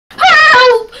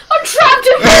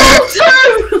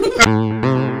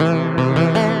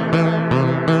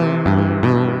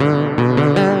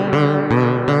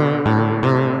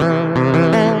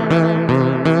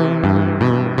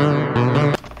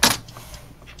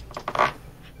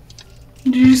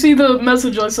Did you see the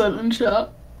message I sent in chat?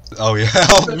 Oh yeah,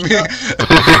 help me!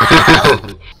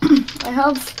 I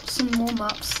have some more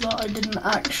maps that I didn't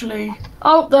actually...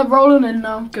 Oh, they're rolling in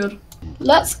now. Good.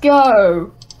 Let's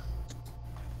go!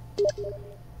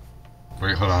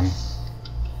 Wait, hold on.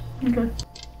 Okay.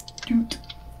 Doot.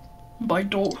 By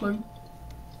Dorkling.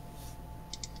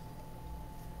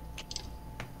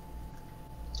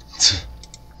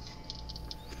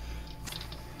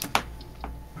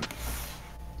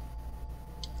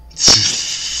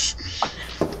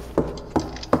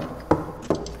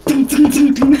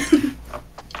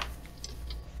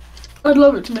 I'd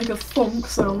love it to make a thonk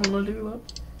sound when I do that.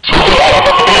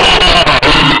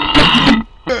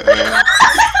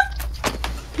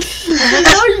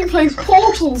 Why you play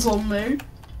portals on me?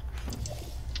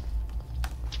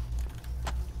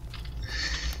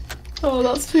 Oh,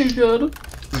 that's too good.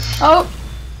 Oh,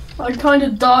 I kind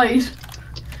of died.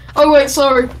 Oh wait,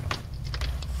 sorry.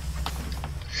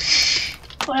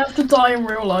 I have to die in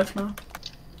real life now.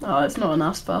 Oh, it's not an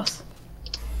ass pass.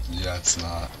 Yeah, it's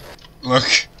not.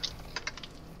 Look.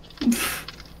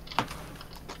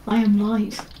 I am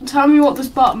light. Tell me what this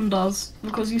button does,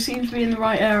 because you seem to be in the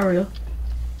right area.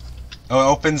 Oh,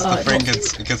 it opens the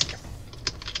Frankens because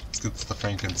it's the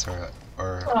Frankens or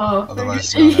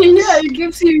otherwise known as. Yeah, it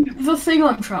gives you the thing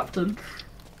I'm trapped in.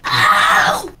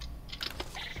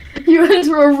 You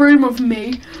enter a room of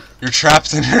me. You're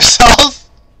trapped in yourself.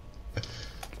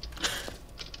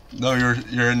 No,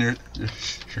 you're in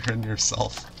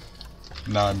yourself.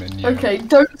 No, I'm in you. Okay,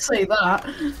 don't say that.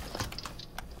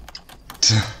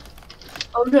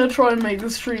 I'm gonna try and make the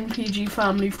stream PG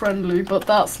family friendly, but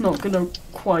that's not gonna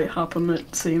quite happen,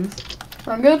 it seems.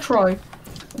 I'm gonna try.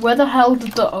 Where the hell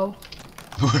did the O?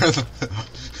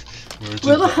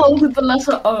 Where the hell did the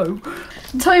letter O?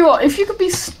 I'll tell you what,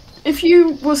 if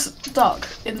you were stuck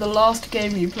in the last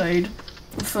game you played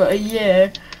for a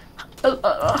year,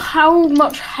 how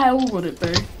much hell would it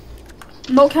be?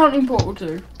 Not counting Portal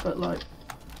 2, but like,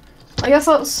 I guess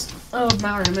that's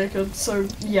Mario Maker, so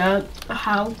yeah,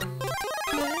 hell.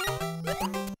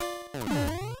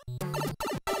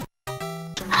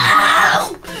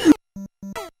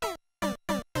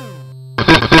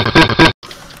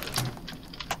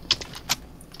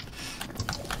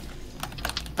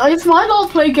 If my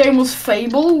last play game was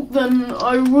Fable, then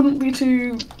I wouldn't be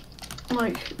too,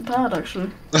 like, bad,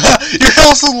 actually. You're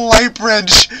also Light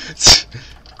Bridge!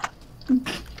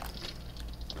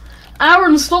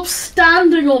 Aaron, stop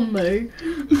standing on me!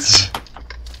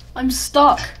 I'm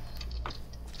stuck.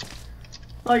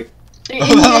 Like,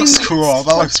 oh, that looks cool.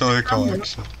 That looks really cool,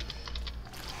 actually.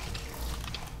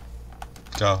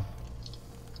 Go.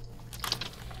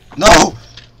 No!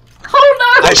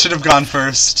 Oh no! I should have gone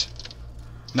first.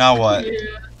 Now what? Yeah.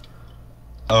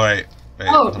 Oh wait.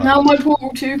 Oh, now my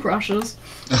Portal 2 crashes.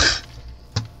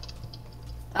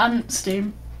 And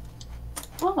Steam.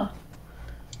 Oh.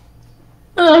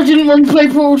 I didn't want to play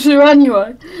Portal 2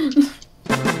 anyway.